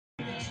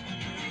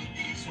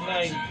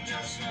9,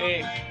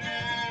 8,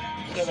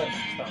 7,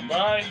 stand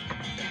by.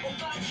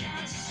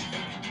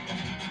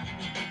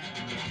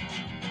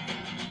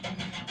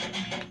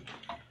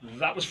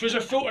 That was Fraser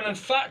Fulton and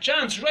Fat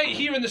Chance right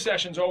here in the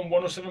sessions on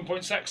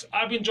 107.6.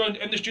 I've been joined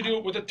in the studio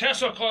with the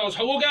Tesla Coils.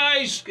 Hello,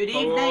 guys. Good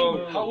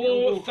evening.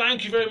 Hello.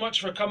 Thank you very much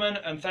for coming,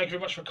 and thank you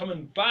very much for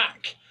coming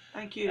back.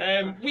 Thank you.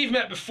 We've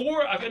met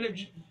before. I've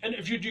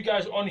interviewed you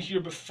guys on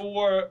here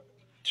before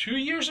 2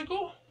 years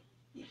ago.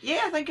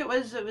 Yeah, I think it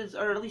was,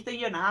 or at least a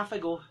year and a half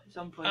ago at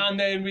some point. And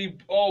then we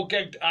all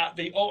gigged at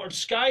the Altered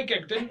Sky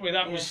gig, didn't we?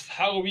 That was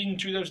Halloween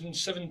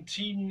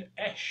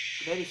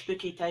 2017-ish. Very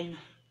spooky time.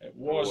 It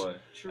was.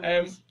 Sure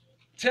was.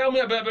 Tell me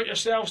a bit about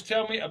yourselves.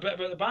 Tell me a bit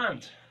about the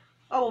band.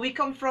 Oh, well, we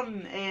come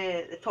from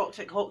the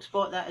toxic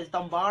hotspot that is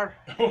Dunbar.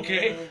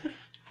 Okay.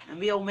 And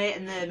we all met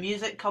in the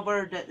music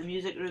cupboard at the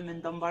music room in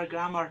Dunbar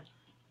Grammar,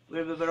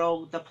 where we were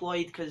all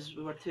deployed because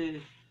we were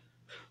too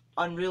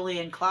unruly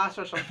in class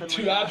or something.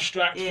 Too like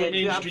abstract that. for Yeah,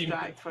 too mainstream.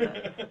 abstract for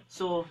it.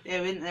 So yeah,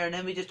 we went there and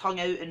then we just hung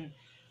out and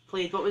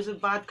played. What was the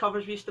bad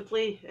covers we used to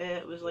play?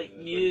 It was like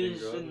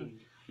Muse and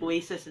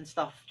Oasis and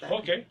stuff.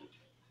 Okay.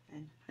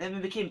 And then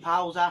we became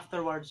pals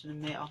afterwards and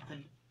met up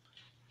and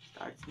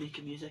started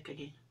making music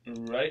again.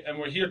 Right, and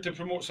we're here to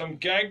promote some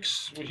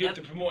gigs. We're here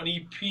to promote an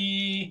EP.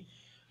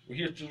 We're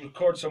here to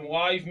record some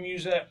live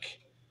music.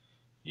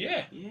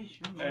 Yeah. Yeah,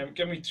 sure.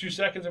 Give me 2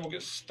 seconds and we'll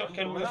get stuck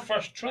in with the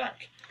first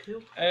track.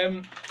 Cool.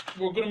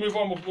 We're going to move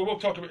on. We'll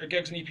talk about your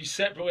gigs and EP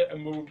separately,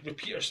 and we'll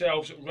repeat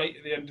ourselves right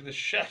at the end of the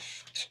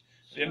shift,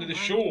 at the end of the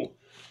show.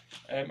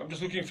 I'm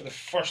just looking for the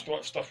first lot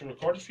of stuff we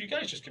recorded for you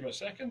guys. Just give me a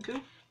second. Cool.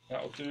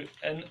 That'll do it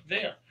in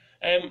there.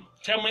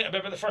 Tell me a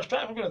bit about the first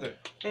track we're going to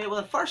do. Well,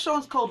 the first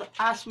song's called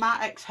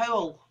Asthmatic's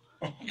Howl.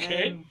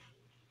 Okay.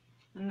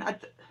 And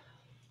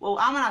well,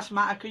 I'm an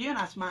asthmatic. Are you an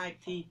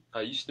asthmatic, T?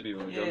 I used to be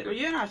when I was Were younger.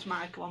 you an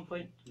asthmatic at one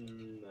point?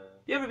 You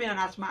ever been an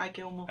asthmatic,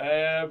 Elmo?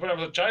 When I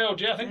was a child,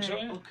 yeah, I think so.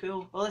 Yeah. Oh,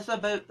 cool. Well, this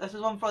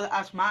is one for the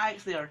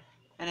asthmatics there,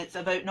 and it's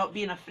about not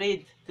being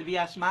afraid to be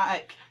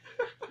asthmatic.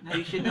 How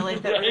you shouldn't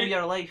let it rule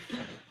your life.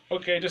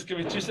 Okay, just give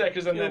me 2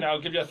 seconds, and then I'll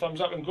give you a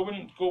thumbs up and go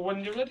when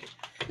you're ready.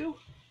 Cool.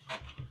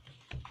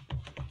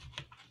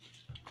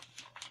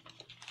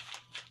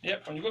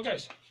 Yep, on you go,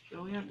 guys.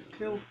 Brilliant.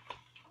 Cool.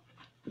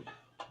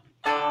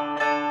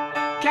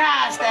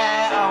 Cast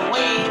it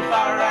away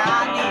for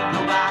I need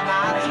no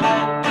man's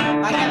help.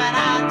 I'm giving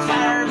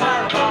answers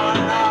are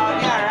born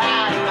of your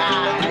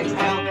asthmatic's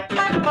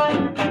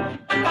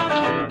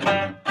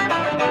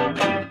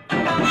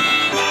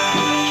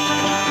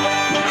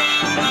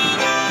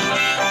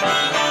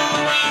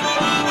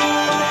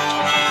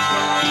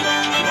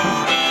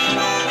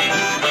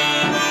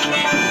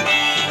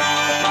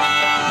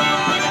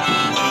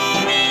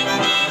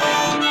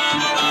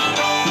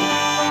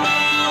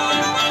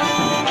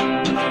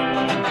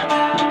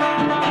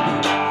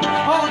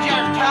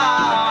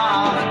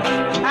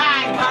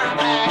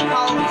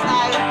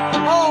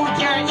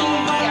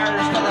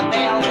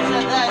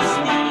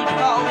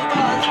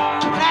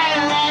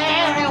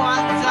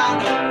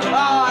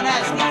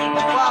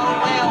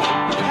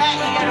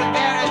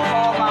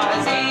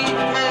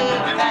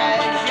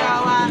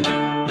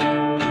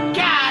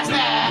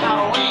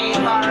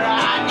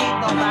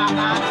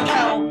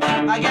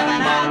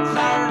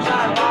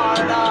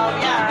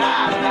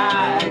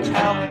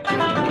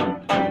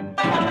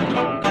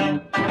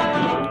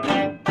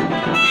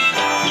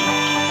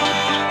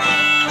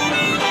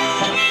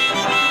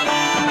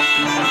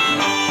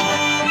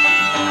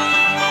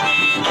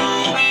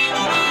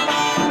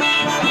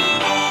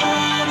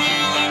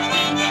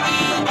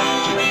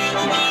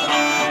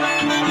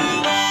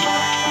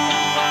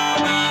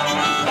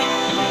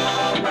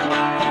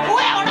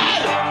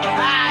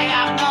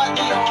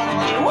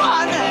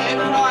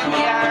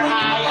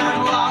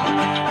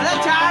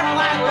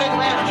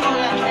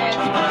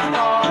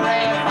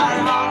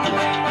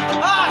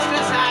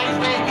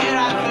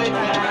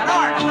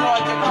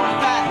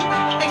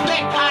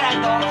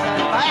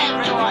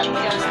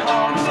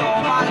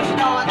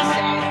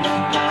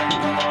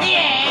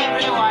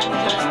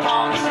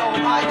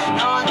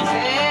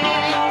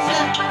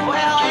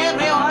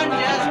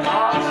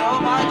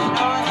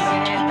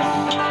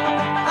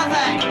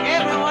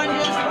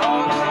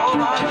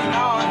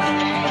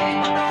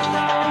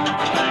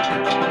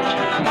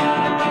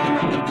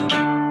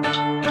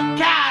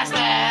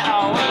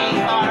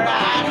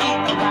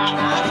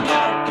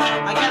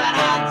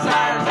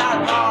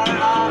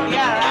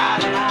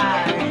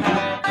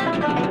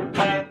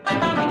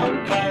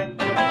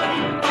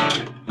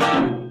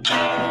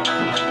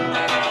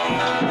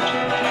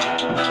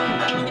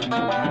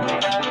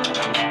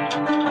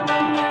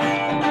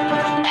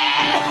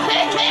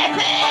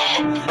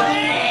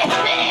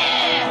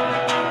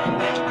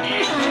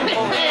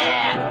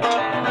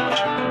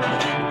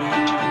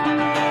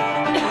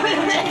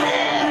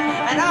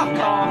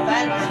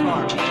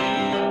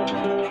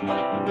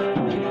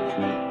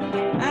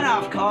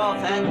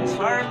coffins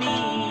for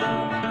me.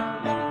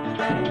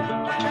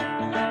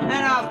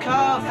 Enough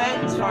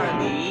coffins for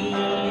me.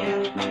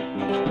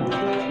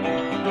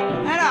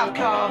 Enough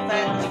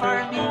coffins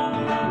for me.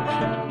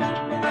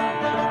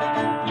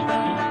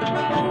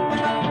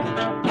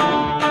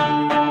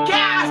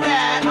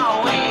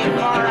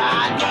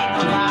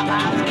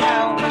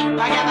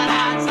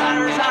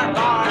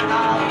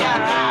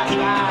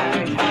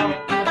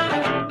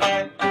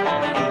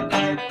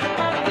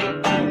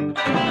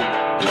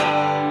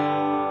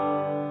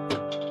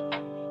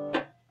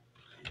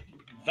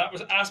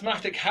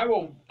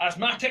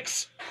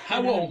 Asthmatics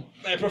Howl,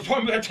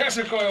 performed by the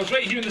Tesla Coils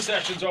right here in the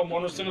sessions on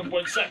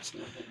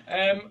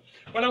 107.6.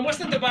 When I'm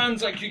listening to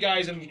bands like you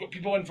guys and we've got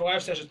people in for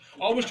live sessions,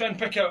 I always try and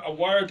pick out a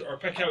word or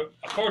pick out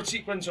a chord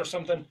sequence or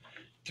something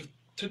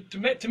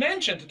to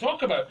mention, to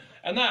talk about,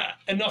 and that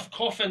enough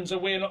coffins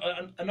away,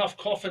 enough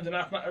coffins and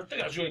asthma. I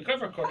think that's really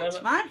clever, Cord. That's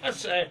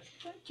Thank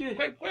you.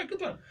 quite a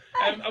good one.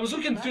 I was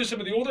looking through some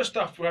of the older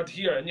stuff we had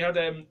here, and you had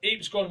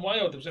Apes Gone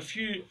Wild. There was a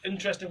few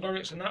interesting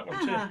lyrics in that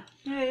one too.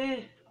 Yeah.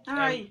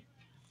 Aye.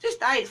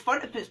 It's fun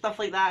to put stuff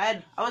like that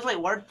in. I always like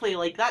wordplay,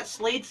 like that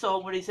Slade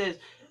song where he says,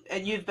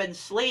 "And you've been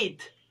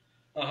slayed."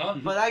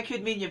 But that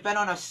could mean you've been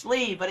on a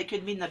sleigh, but it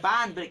could mean the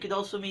band, but it could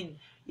also mean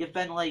you've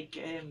been like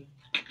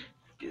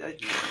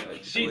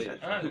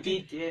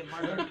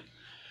murder.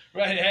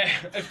 Right,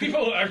 if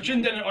people are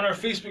tuned in on our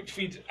Facebook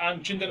feed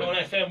and tuned in on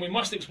FM, we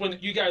must explain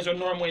that you guys are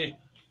normally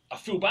a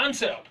full band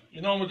setup.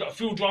 You know, we've got a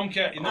full drum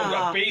kit, you know, we've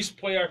got a bass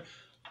player.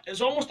 It's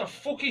almost a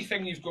folky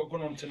thing you've got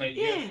going on tonight.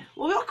 Yeah,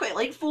 well, we all quite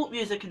like folk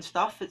music and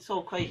stuff. It's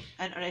all quite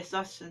interests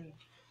us, and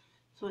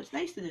so it's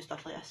nice to do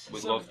stuff like this.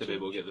 We'd love to be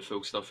able to get the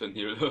full stuff in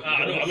here though.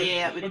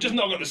 We've just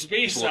not got the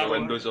space. Blow the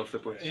windows off the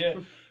place. Yeah.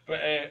 But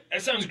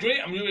it sounds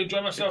great. I'm really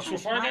enjoying myself so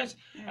far, guys.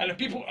 And if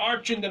people are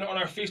tuned in on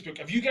our Facebook,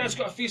 have you guys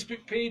got a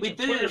Facebook page, a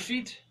Twitter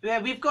feed?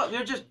 Yeah, we're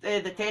just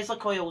the Tesla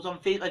Coils on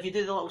Facebook. If you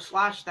do the little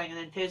slash thing and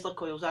then Tesla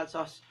Coils, that's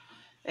us.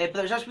 But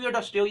there's this weird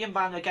Australian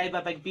band, a guy with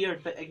a big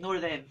beard, but ignore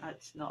them.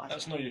 That's not us.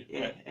 That's not you.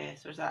 Yeah, right.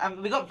 so there's that.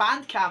 And we got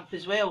Bandcamp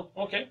as well.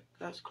 Okay.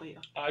 That's quite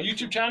a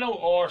YouTube channel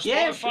or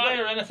Spotify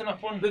or anything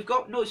up on? We've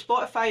got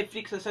Spotify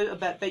freaks us out a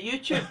bit, but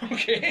YouTube.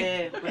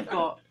 Okay.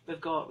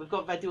 We've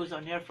got videos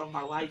on there from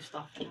our live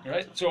stuff.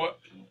 Right. So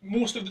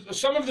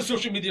some of the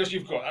social medias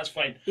you've got. That's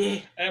fine.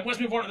 Yeah. Let's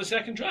move on to the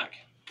second track.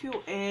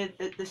 Cool.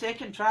 The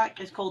second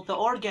track is called The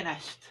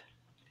Organist.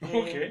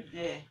 Okay.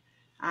 Yeah.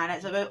 And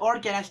it's about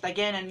organist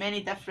again in many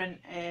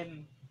different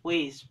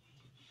ways.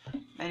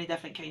 Many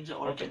different kinds of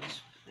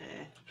organs.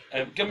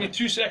 Give me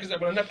 2 seconds. I'm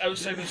going to nip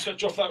outside and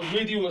switch off that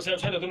radio that's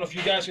outside. I don't know if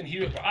you guys can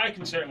hear it, but I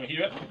can certainly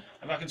hear it.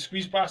 If I can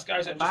squeeze past,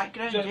 guys.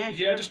 Background,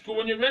 just go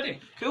when you're ready.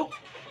 Cool.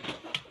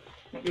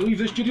 Let me leave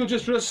the studio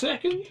just for a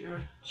second.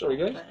 Sure. Sorry,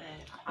 guys.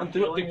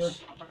 Interrupting your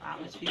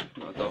atmosphere.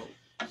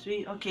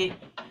 Sweet. Okay.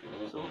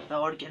 So the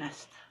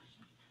organist.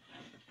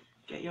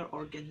 Get your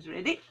organs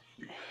ready.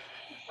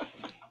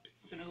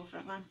 Gonna go for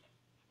it, man.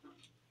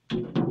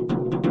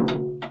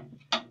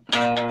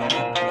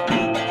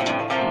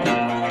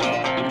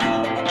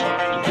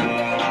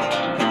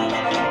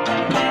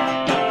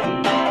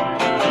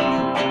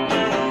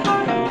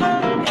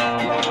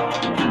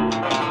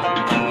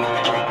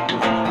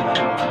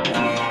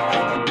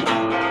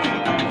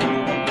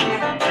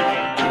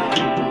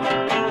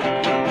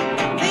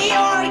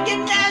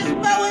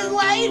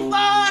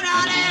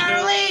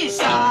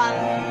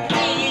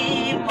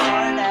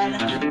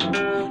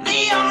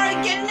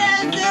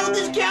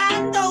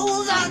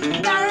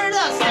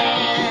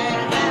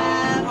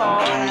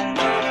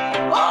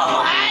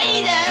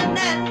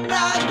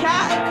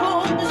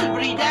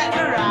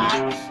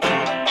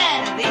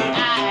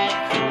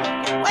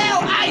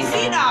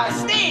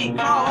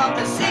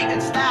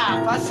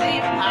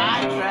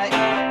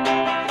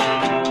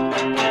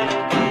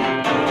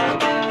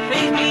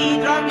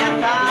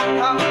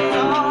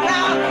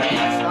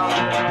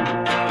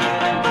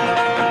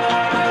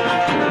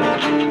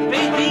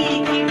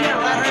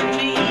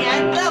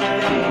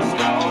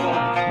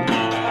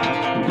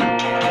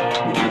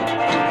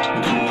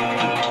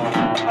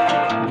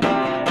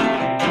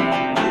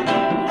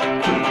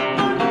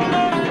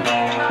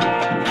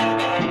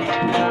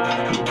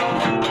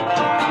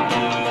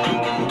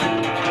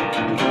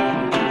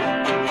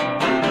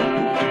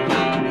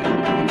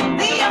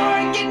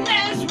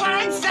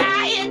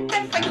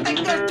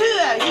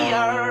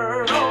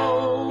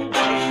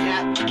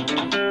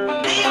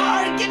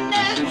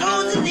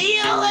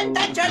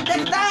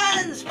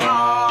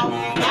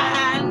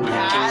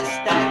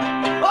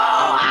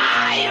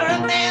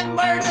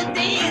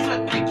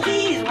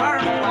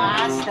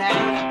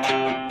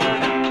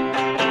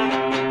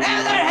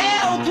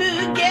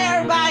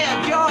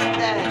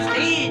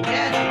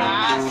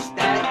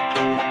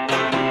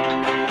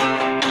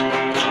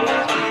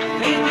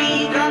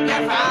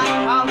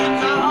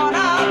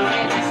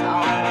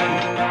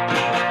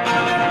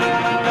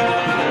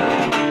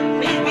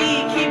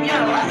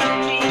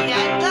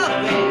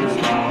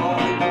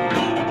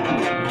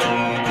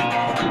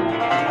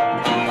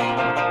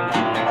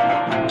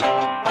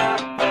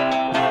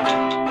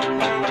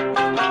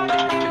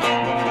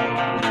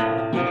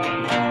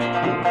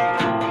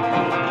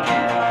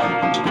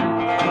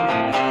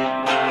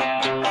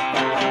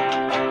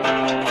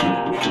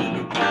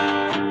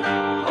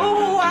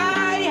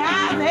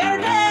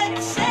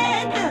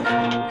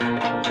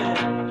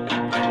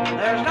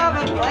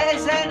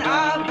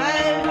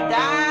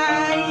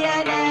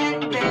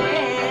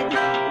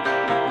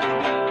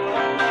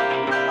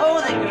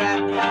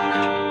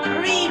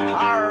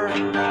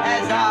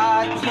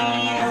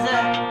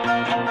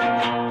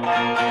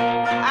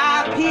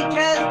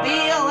 Because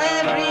Bill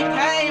every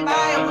time I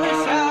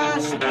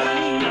was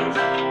asleep.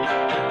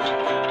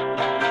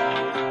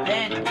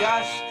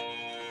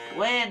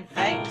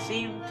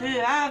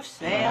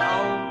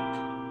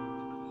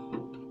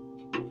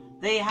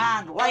 They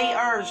hand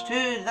lighters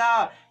to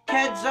the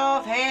kids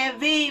of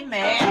heavy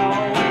metal.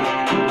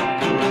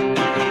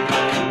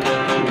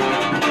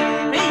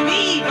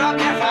 Baby, drop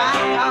your flag,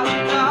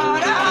 I'm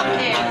not a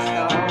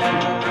pistol.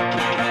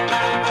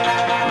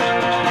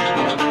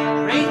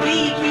 Praise be,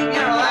 keep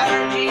your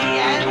liturgy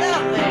and the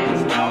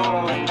pistol.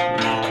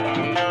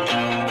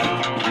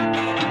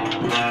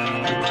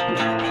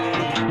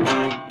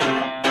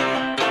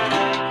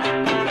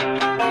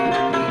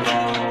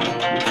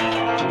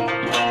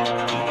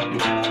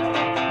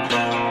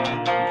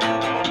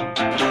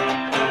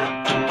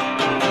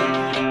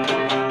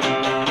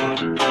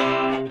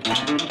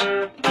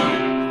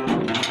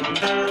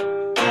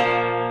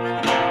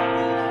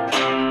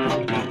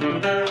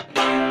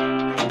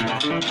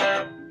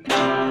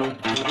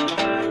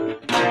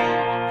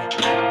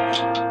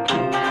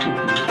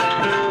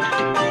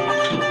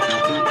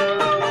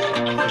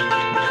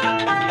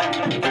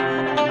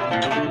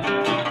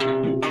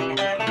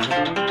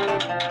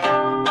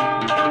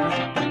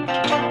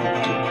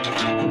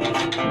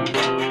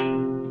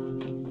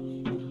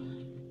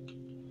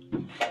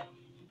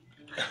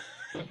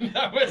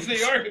 That was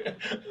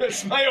the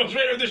smiles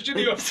right out of the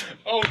studio.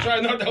 Oh, try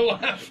not to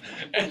laugh.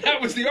 And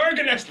that was the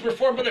organist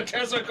performing the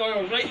Tesla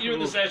Coils right here in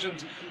the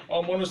sessions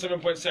on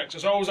 107.6.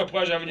 It's always a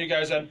pleasure having you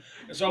guys in.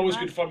 It's always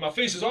good fun. My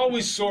face is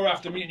always sore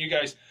after meeting you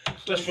guys,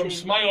 just from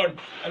smiling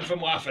and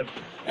from laughing.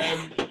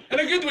 In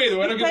a good way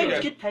though, in a good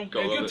way. Good time.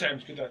 Good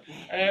times, good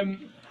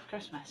time.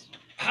 Christmas.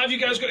 Have you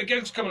guys got the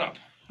gigs coming up?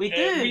 We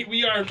do.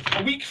 We are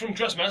a week from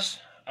Christmas.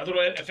 I don't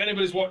know if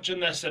anybody's watching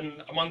this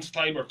in a month's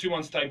time or 2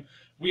 months' time.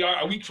 We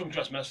are a week from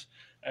Christmas.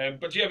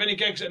 But do you have any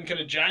gigs in kind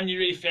of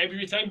January,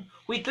 February time?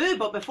 We do,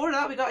 but before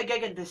that we got a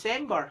gig in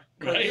December.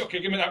 Right, okay,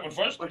 give me that one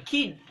first. We're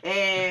keen.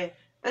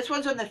 This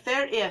one's on the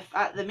 30th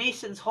at the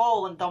Masons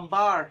Hall in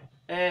Dunbar.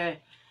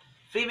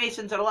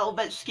 Freemasons are a little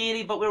bit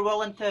scary, but we're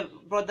willing to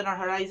broaden our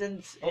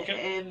horizons.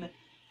 Okay. And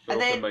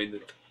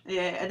Open-minded.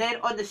 then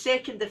on the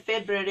 2nd of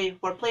February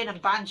we're playing in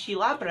Banshee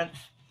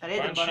Labyrinth in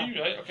Edinburgh. Banshee,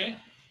 right, okay.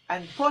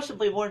 And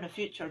possibly more in the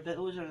future, but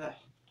those are the...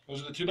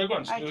 Those are the two big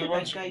ones. Aye, Those two are the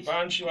ones. big guys.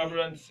 Banshee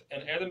Labyrinth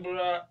in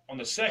Edinburgh on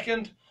the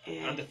 2nd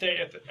and the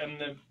 30th in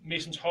the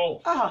Masons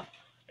Hall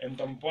in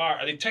Dunbar.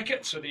 Are they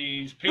tickets? Are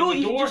they pay No, the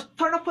you door? just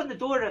turn up on the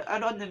door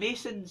and on the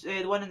Masons,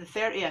 the one on the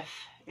 30th.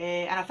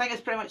 And I think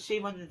it's pretty much the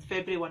same on the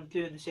February one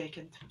too on the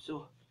 2nd.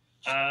 So.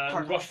 just turn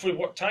And up. roughly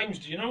what times,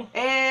 do you know?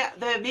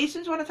 The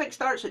Masons one I think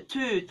starts at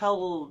 2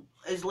 till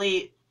as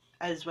late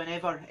as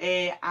whenever.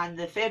 And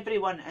the February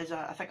one is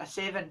I think a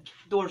 7,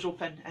 doors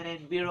open, and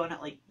then we're on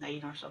at like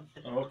 9 or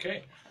something.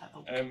 Okay.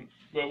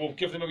 Well, we'll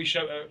give them a wee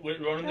shout out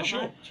later on in the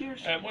show. Man,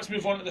 cheers. Let's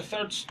move on to the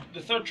third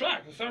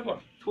track, the third one.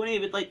 Tony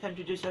would like to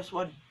introduce this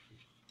one.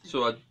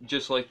 So I'd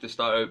just like to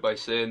start out by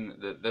saying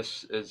that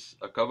this is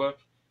a cover,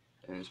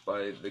 and it's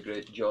by the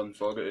great John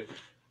Fogerty,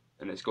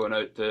 and it's going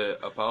out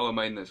to a pal of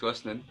mine that's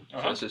listening.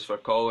 So this is for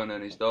Colin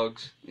and his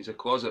dogs. He's a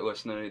closet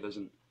listener.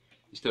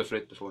 He's too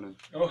afraid to phone in.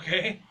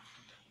 Okay.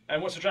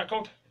 And what's the track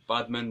called?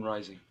 Badman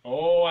Rising.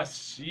 Oh, I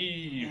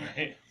see.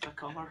 Right. It's a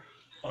cover.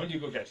 On you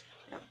go, guys.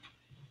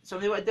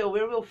 Somebody want to do a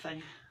werewolf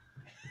thing?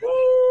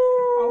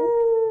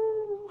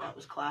 That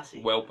was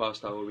classy. Well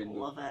past Halloween.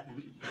 Love it.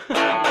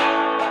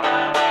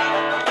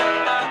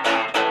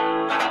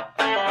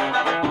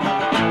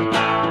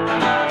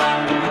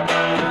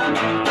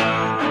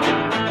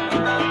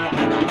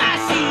 I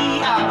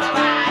see a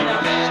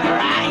Spider-Man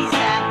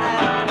rising.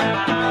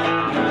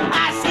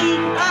 I see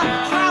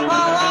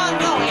trouble on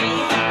the way.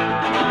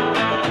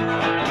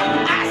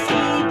 I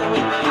see the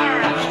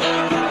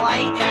hurricanes and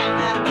lightning.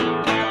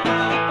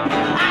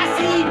 I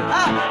see a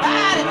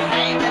bad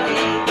time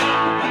today.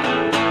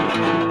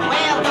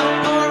 Well, don't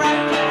go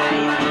around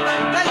tonight,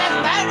 'cause it's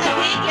bound to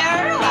take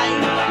your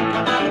life.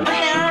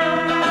 They're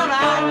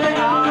riding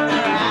on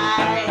the ride.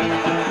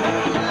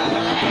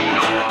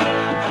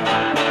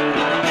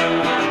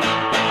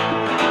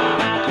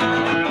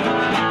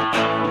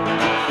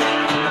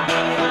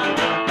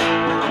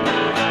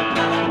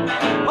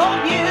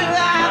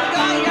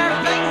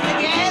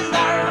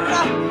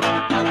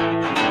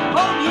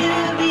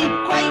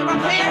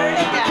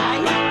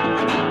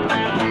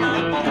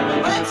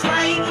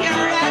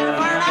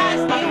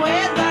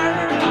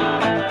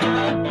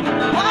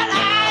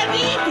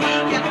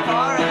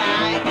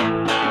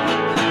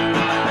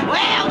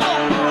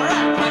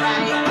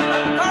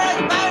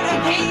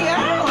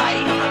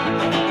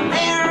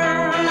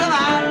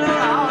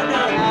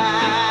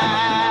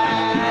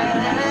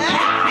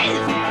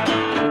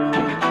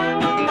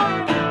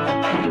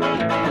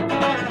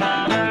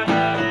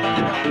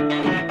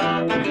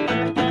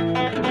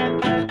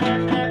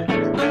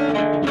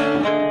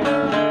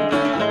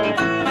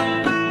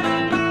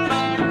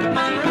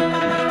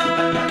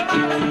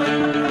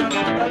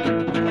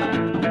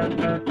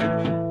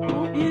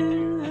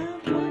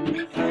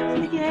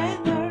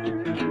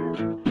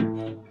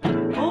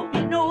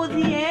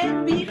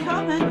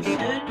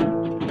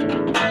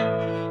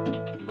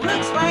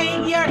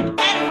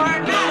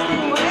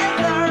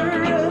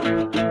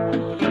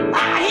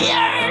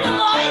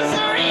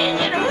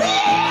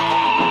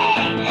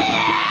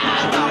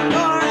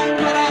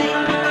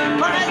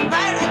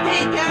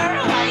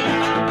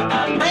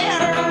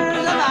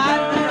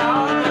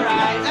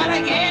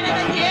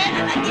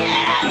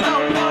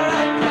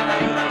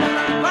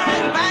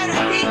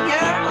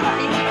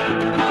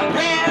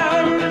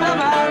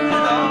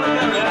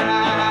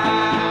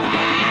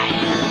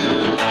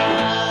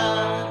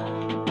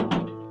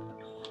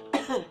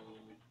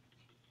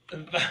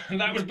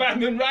 that was Bad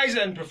Moon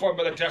Rising, performed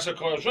by the Tesla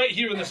Coils, right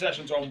here in the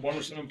sessions on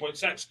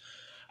 107.6.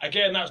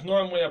 Again, that's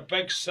normally a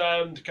big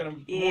sound, kind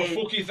of more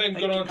folky thing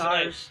going on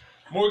tonight.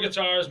 More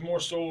guitars, more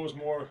solos,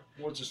 more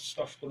loads of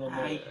stuff going on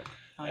there.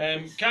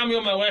 Cameo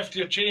on my left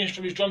here changed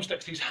from his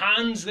drumsticks to his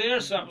hands there,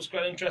 so that was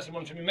quite an interesting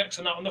one for me,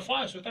 mixing that on the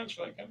fly, so thanks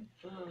for that, Cam.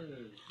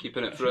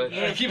 Keeping it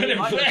fresh. Keeping it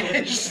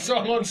fresh,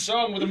 song on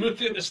song, with a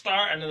Muthi at the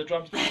start and then the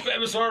drums. But it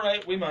was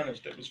alright, we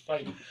managed, it was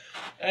fine.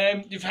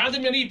 You've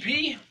handed me an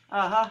EP.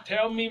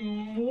 Tell me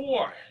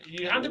more.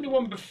 You handed me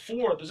one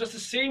before. Was this the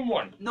same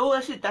one? No,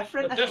 this is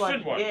different. A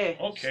different one? Yeah.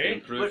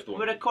 Okay. We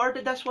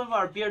recorded this one with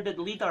our bearded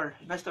leader,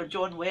 Mr.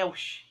 John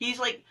Welsh. He's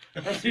like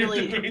this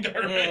really,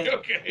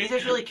 okay. He's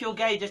this really cool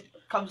guy. He just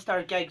comes to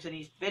our gigs and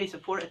he's very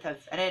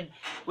supportive. And then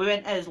we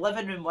went to his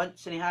living room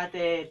once and he had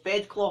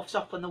bedcloths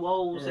up on the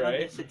walls and on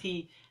the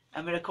settee.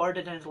 And we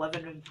recorded in his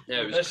living room.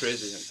 Yeah, it was this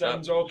crazy.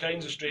 Sounds all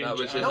kinds of strange. That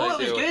was his no, it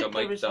idea, was good.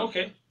 like a mic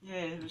okay. Yeah,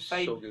 it was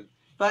fine. So good.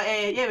 But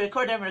yeah, we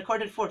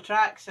recorded 4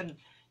 tracks and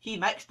he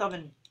mixed them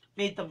and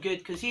made them good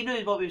because he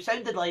knew what we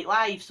sounded like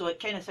live, so it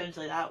kind of sounds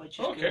like that, which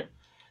is okay.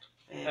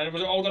 Cool. And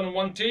was it all done in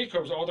one take,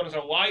 or was it all done as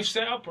a live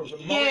setup, or was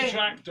it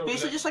multi-tracked? Yeah,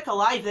 basically just like a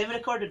live. Then we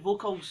recorded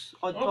vocals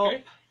on top.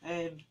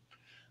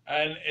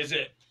 And is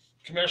it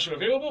commercially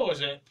available?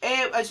 Is it?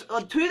 It's, 2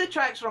 of the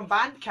tracks are on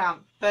Bandcamp,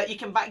 but you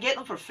can get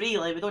them for free.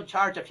 Like we don't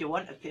charge if you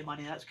want to pay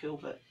money. That's cool,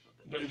 but.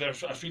 They're a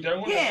free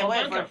download? Yeah,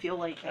 whatever I feel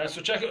like.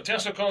 So check out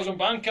Tesla Coils on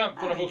Bandcamp,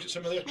 go and have a look at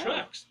some of their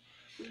tracks.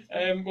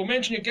 We'll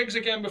mention your gigs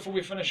again before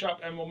we finish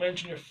up, and we'll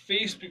mention your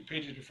Facebook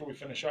pages before we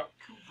finish up.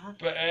 Cool,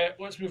 but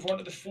let's move on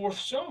to the 4th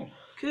song.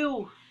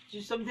 Cool.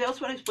 Does somebody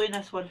else want to explain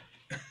this one?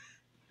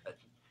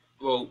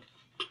 Well,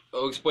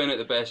 I'll explain it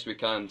the best we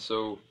can.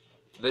 So,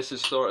 this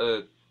is sort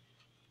of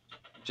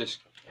just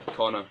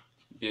Connor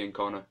being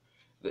Connor.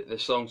 The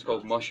song's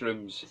called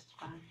Mushrooms,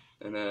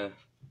 and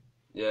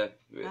yeah,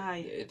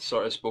 it's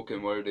sort of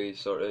spoken wordy,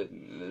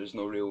 there's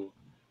no real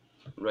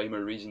rhyme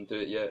or reason to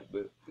it yet,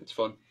 but it's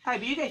fun. Hi,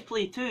 but you guys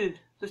play too.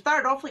 So it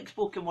started off like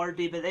spoken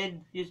wordy, but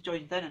then you just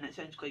joined in and it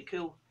sounds quite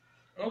cool.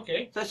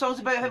 Okay. So the song's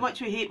about how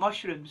much we hate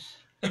mushrooms.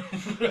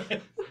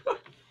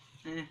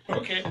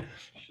 Okay.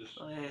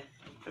 So,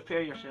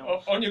 prepare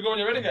yourself. On you go when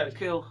you're ready, guys.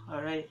 Cool,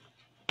 alright.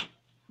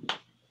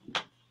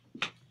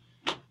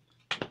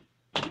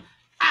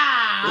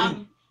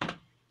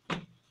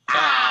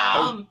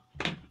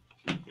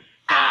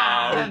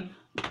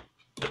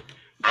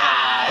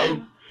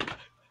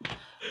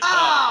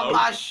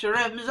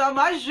 Mushrooms,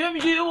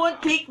 mushrooms, you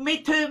won't take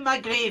me to my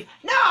grave.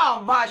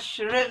 No,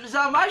 mushrooms,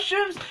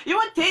 mushrooms, you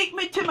won't take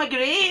me to my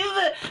grave.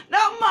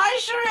 No,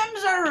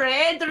 mushrooms are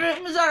red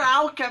rooms are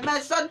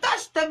alchemists are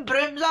dust and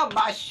brooms are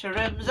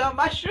mushrooms,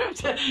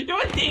 mushrooms, you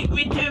won't take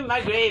me to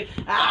my grave.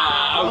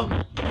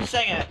 Ow!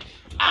 Sing it.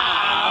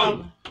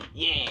 Ow!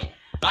 Yeah.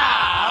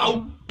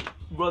 Ow!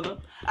 Brother.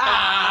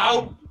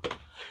 Ow!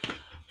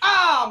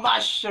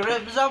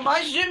 Mushrooms,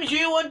 mushrooms,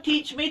 you won't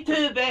teach me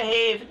to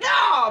behave.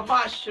 No,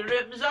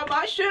 mushrooms,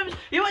 mushrooms,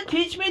 you won't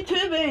teach me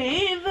to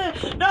behave.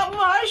 No,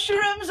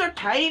 mushrooms are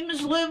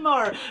time's loom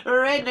or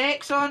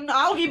rednecks on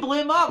algae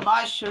bloom. Oh,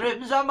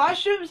 mushrooms,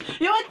 mushrooms,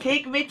 you won't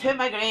take me to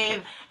my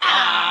grave.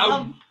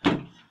 Ow!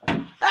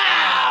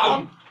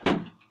 Ow!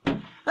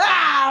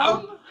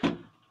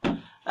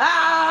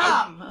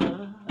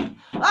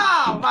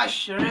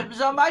 Mushrooms,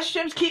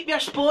 mushrooms, keep your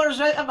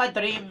spores out of my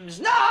dreams.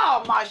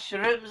 No,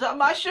 mushrooms,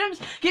 mushrooms,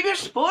 keep your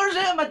spores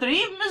out of my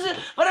dreams.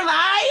 For if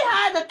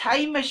I had a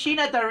time machine,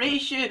 I'd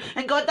erase you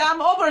and goddamn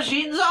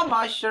aubergines.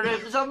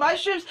 Mushrooms,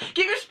 mushrooms,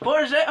 keep your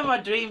spores out of my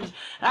dreams.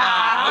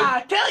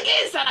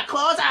 Tailgate Santa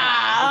Claus.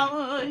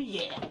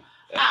 Yeah.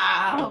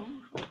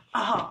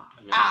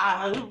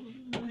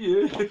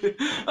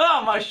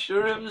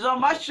 Mushrooms,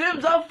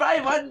 mushrooms, I'll fry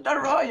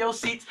under royal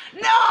seats.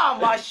 No,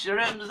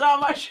 mushrooms,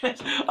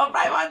 mushrooms, I'll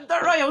fry under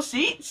royal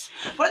seats.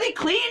 For they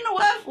clean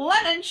with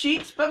linen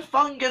sheets, but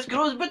fungus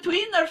grows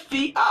between their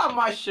feet.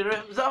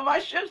 Mushrooms,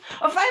 mushrooms,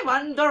 I'll fry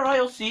under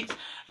royal seats.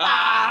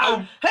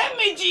 Ow! Hit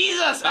me,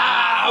 Jesus!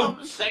 Ow!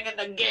 I'm singing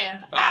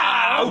again.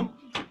 Ow!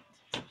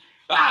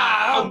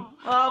 Ow!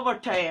 One more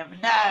time.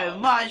 Now,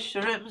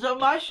 mushrooms,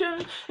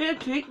 mushrooms, you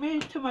take me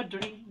to my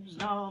dreams.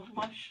 No,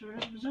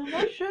 mushrooms,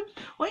 mushrooms,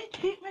 why you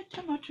take me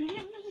to my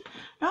dreams?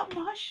 Not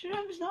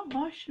mushrooms, not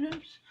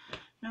mushrooms.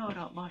 No,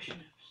 not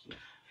mushrooms.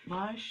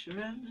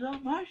 Mushrooms,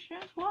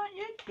 mushrooms, why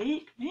you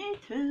take me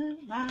to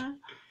my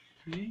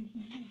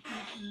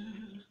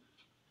dreams?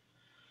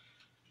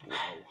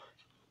 Wow.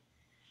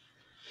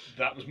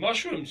 That was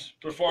Mushrooms,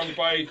 performed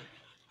by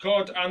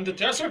God and the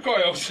Tesser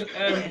Coils.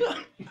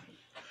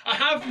 I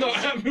have not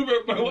had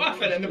we're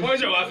laughing and the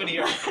boys are laughing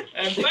here.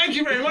 Thank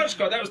you very much,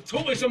 God. That was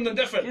totally something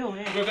different.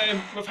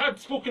 We've had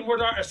spoken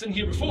word artists in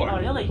here before. Oh,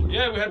 really?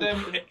 Yeah, we had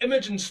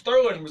Imogen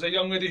Sterling was a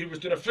young lady who was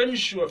doing a Fringe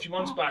show a few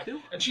months back,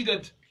 cool. and she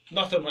did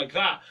nothing like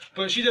that.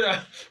 But she did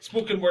a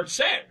spoken word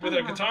set with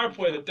a guitar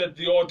player that did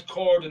the odd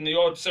chord and the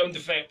odd sound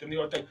effect and the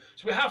odd thing.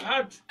 So we have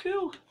had.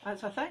 Cool.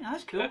 That's a thing.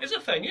 That's cool. That is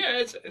a thing. Yeah,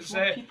 it's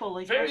people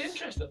like very us.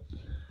 interesting.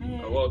 Yeah.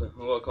 a lot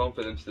of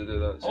confidence to do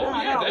that. So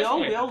Oh, yeah,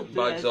 definitely. we all do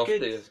Bags it. off It's to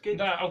good. you. It's good.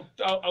 Nah,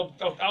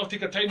 I'll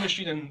take a time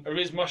machine and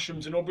erase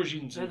mushrooms and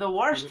aubergines. They're And, the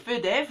worst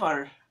food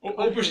ever.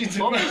 aubergines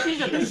and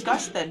Aubergines are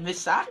disgusting.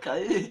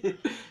 Moussaka.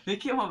 Who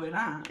came up with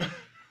that?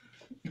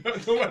 No, I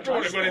don't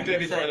want to go into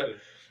any further.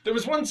 There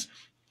was once.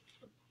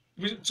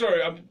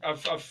 Sorry,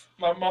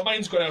 my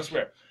mind's gone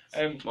elsewhere.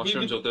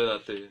 mushrooms will do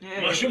that to you.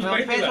 Yeah, Mushrooms well, might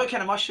do depends that. what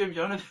kind of mushrooms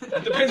you're on.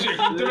 It depends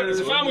what you do. It's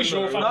a family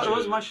show. Not Family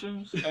those show.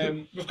 mushrooms.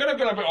 We've kind of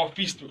gone a bit off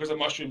piste because of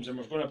mushrooms, and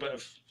we've gone a bit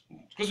of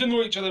because we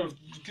know each other.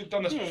 We've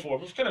done this Yeah. before.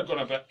 We've kind of gone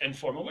a bit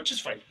informal, which is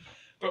fine.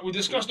 But we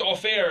discussed it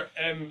off air.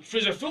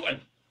 Fraser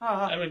Fulton.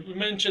 And we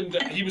mentioned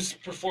that he was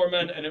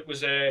performing, and it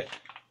was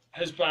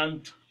his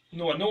band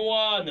Noah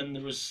Noah, and then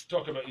there was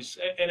talk about his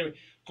anyway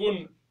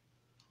going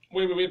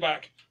way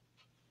back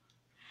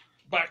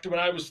to when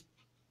I was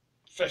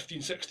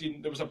 15,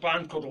 16. There was a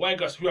band called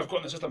Legas who I've got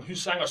in the system who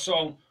sang a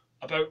song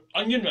about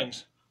onion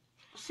rings.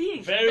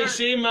 See, Very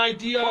same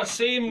idea,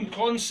 same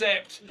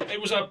concept. It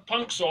was a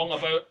punk song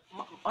about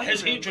onion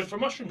his rings. hatred for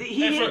mushrooms.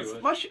 He hates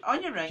for-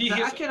 onion rings. He I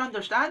hates- can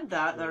understand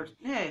that. They're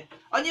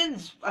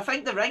onions. I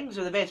think the rings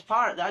are the best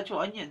part. The actual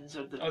onions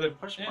are the Oh, the-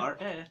 worst yeah.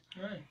 part. Yeah,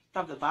 Right.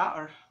 have the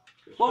batter.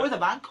 What were the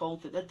band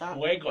called that did that?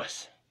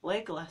 Legless.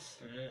 Legless.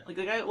 Yeah. Like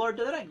the guy at Lord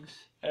of the Rings.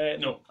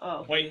 No,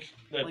 Oh, like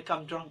like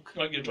I'm drunk.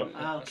 you're drunk.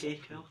 Ah, okay,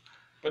 cool.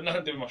 But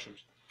nothing to do with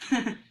mushrooms.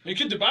 You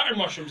could do battered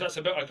mushrooms. That's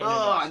a bit like onion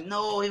Oh rings.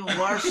 no, even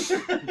worse.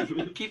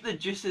 Keep the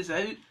juices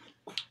out.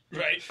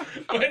 Right,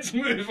 let's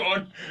move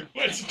on.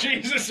 Let's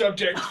change the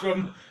subject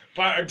from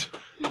battered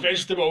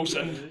vegetables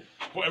and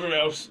whatever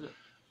else.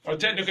 Or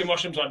technically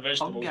mushrooms aren't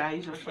vegetables. Fungi or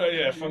Oh something.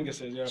 yeah,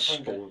 funguses, yeah.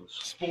 Spores.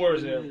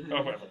 Spores, yeah.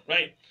 Oh, whatever.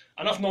 Right,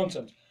 enough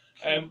nonsense.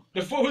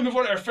 Before we move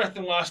on to our fifth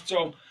and last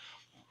song,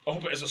 I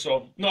hope it is a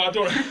song. No, I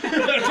don't.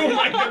 I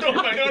don't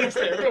mind,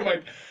 honestly, I don't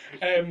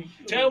mind.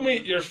 Tell me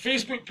your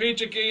Facebook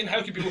page again,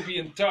 how can people be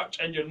in touch,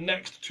 and your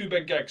next two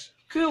big gigs?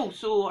 Cool,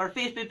 so our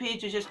Facebook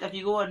page is just, if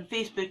you go on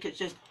Facebook, it's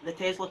just the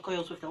Tesla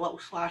Coils with the little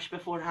slash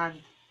beforehand,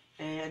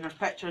 and there's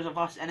pictures of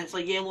us, and it's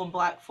like yellow and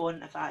black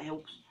font, if that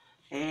helps.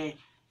 And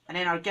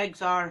then our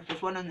gigs are,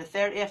 there's one on the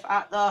 30th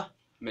at the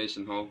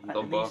Mason Hall, the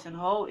Dunbar. Mason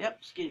Hall, yep,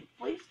 scary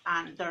place.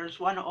 And there's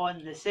one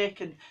on the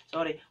 2nd,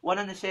 one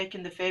on the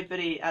 2nd of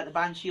February at the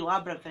Banshee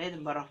Labyrinth in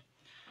Edinburgh.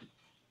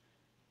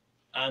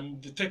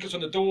 And the tickets on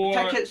the door.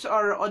 Tickets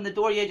are on the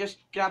door, yeah, just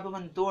grab them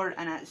on the door,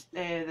 and it's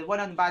the one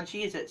on the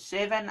Banshee is at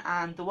 7,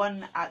 and the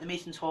one at the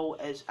Mason's Hall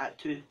is at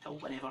 2 till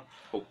whenever.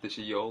 Hope to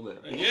see you all there.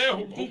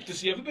 Yeah, hope to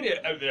see everybody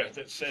out there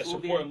that's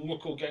supporting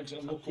local gigs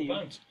and local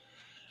bands.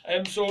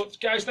 So,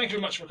 guys, thank you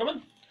very much for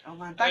coming. Oh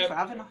man, thanks for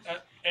having us.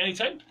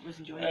 Anytime. It was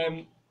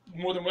enjoyable.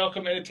 More than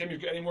welcome. Anytime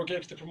you've got any more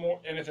gigs to promote,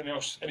 anything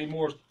else, any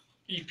more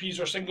EPs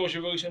or singles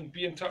you're releasing,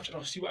 be in touch and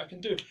I'll see what I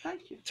can do.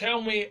 Thank you.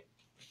 Tell me,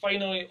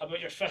 finally, about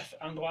your fifth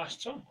and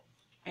last song.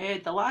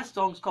 The last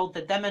song's called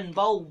The Dimming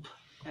Bulb.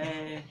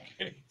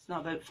 It's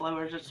not about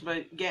flowers, it's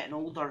about getting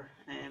older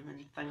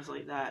and things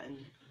like that. And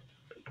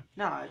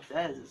no, it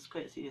is. It's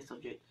quite a serious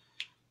subject.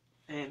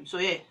 So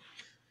yeah,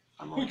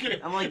 I'm only kidding.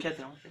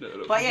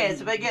 But yeah,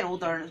 it's about getting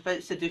older and it's about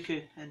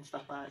Sudoku and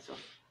stuff like that. So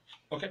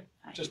Okay,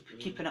 just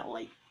keeping it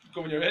light.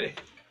 go when you're ready.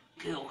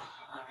 Cool.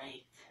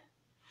 Alright.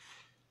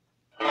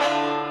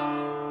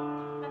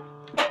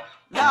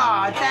 The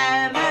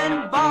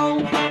diamond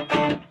bulb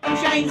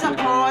shines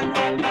upon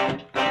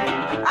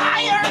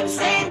iron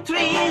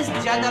sentries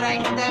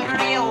juddering the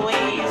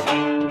railways.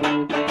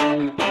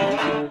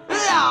 The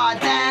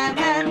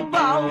diamond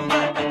bulb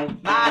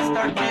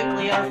mastered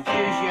nuclear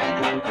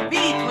fusion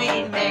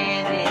between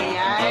many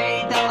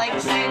idling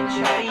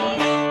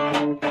centuries.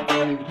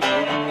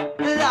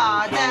 The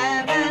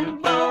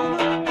diamond bulb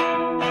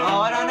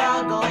on an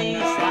ugly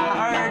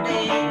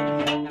Saturday,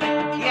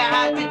 you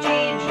had to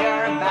change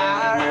your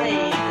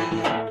batteries.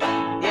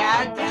 You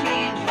had to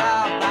change the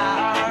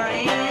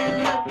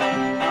batteries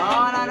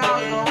on an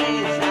ugly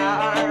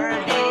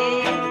Saturday.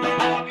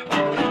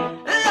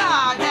 The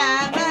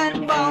diamond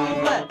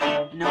bulb,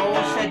 no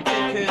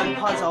Sudoku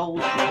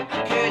puzzles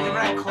could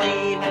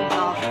reclaim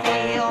the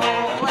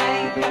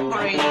feeling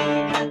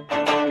green.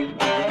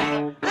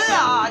 The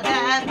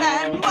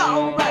diamond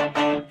bulb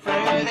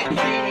through the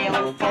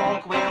cranial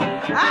fog will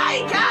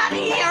I can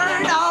hear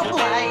the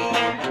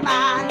blind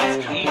man's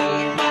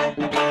cane.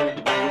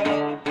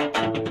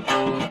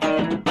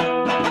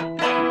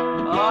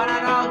 On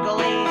an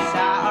ugly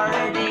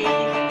Saturday,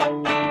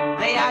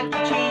 they had to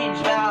change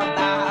the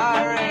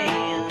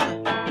batteries.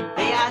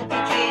 They had to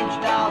change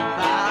the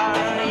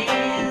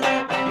batteries.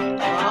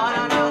 On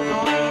an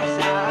ugly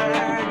Saturday.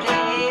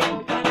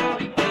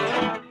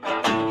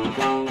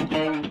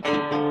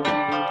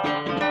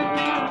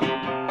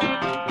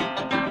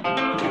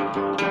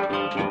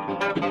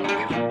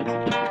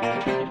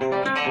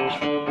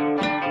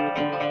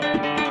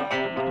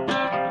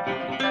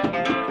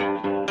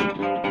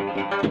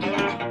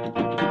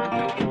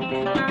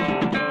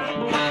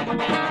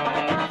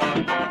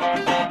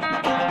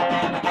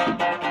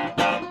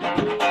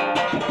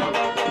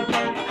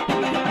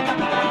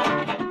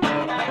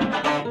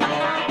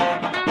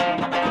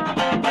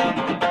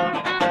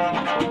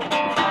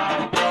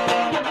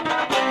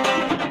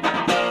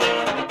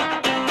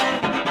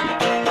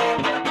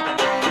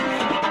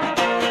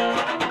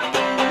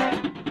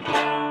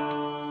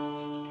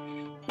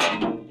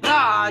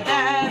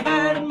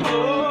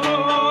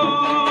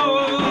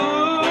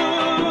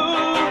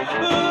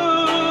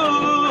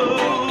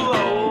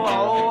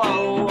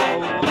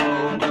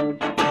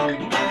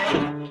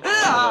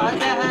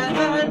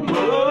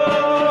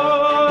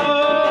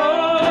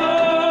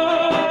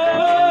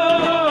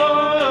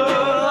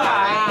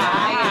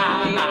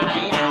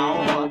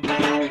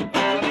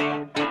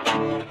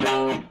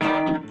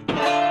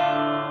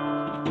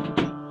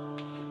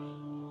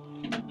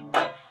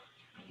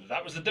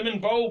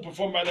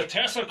 performed by the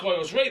Tesla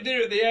Coils. Right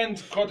there at the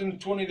end, Cod and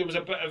Tony, there was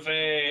a bit of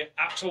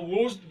Axl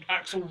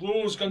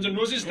Rose, Guns N'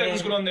 Roses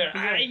things going on there.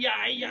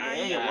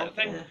 I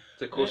think.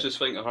 The closest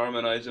thing to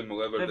harmonising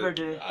we'll ever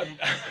do.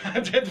 I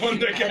did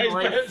wonder,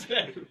 guys.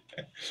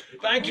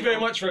 Thank you very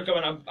much for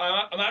coming.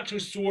 I'm actually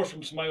sore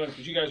from smiling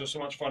because you guys are so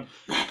much fun.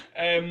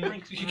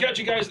 You can catch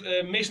you guys at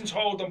the Masons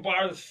Hall,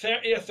 Dunbar, the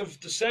 30th of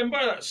December.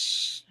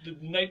 That's the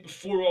night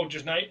before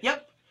August night.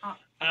 Yep.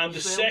 And the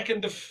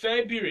 2nd of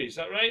February, is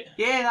that right?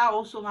 Yeah, that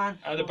also, man.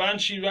 And the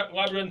Banshee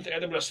Labyrinth,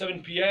 Edinburgh,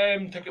 7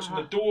 p.m. Tickets on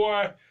the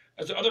door.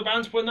 Is there other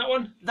bands playing that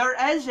one? There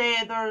is.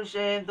 There's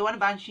the one in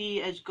Banshee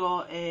has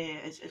got.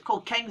 It's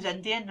called King's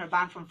Indian. They're a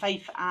band from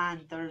Fife,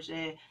 and there's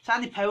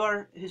Sandy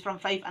Power, who's from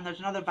Fife, and there's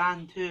another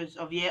band who's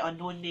of yet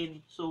unknown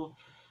name. So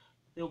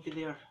they'll be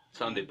there.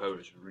 Sandy Power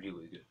is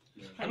really good.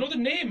 Yeah. I know the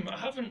name. I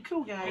haven't.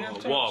 Cool guy.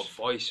 Oh, what a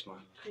voice, man.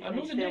 I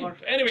know the name.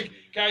 Anyway,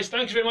 guys,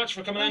 thanks very much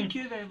for coming in. Thank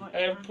you very much.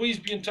 Please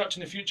be in touch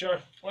in the future.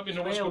 Let me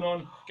know what's going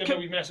on. Give me a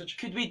wee message.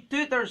 Could we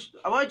do?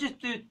 I want to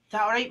just do. Is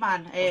that alright,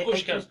 man? Of course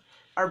you can.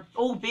 Our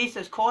old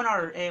bassist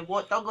Connor,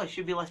 Watt Douglas,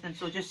 should be listening,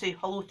 so just say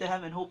hello to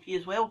him and hope he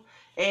is well.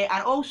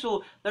 And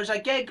also, there's a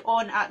gig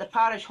on at the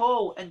Parish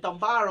Hall in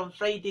Dunbar on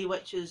Friday,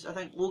 which is, I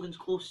think, Logan's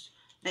Close,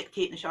 Nick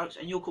Tate and the Sharks,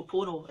 and Yoko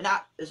Pono, and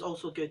that is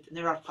also good. And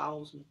there are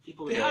pals and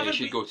people. They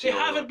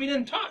haven't been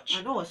in touch.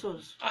 I know, I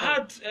suppose. I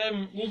had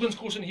Logan's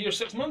Close in here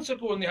 6 months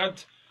ago, and they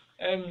had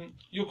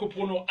Yoko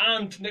Pono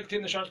and Nick Tate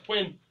and the Sharks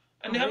playing,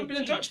 and they haven't been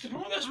in touch to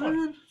promote this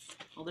one.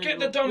 Well, get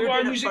the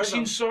Dunbar music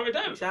scene sorted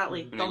out.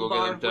 Exactly.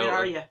 Dunbar, where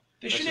are you?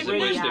 They should have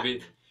been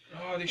in.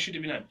 Oh, they should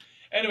have been in.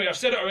 Anyway, I've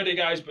said it already,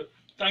 guys, but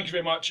thank you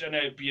very much,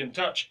 and be in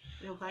touch.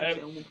 Well, thanks,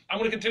 I'm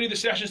going to continue the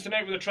sessions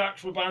tonight with a track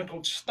from a band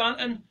called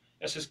Stanton.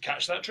 This is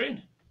Catch That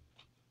Train.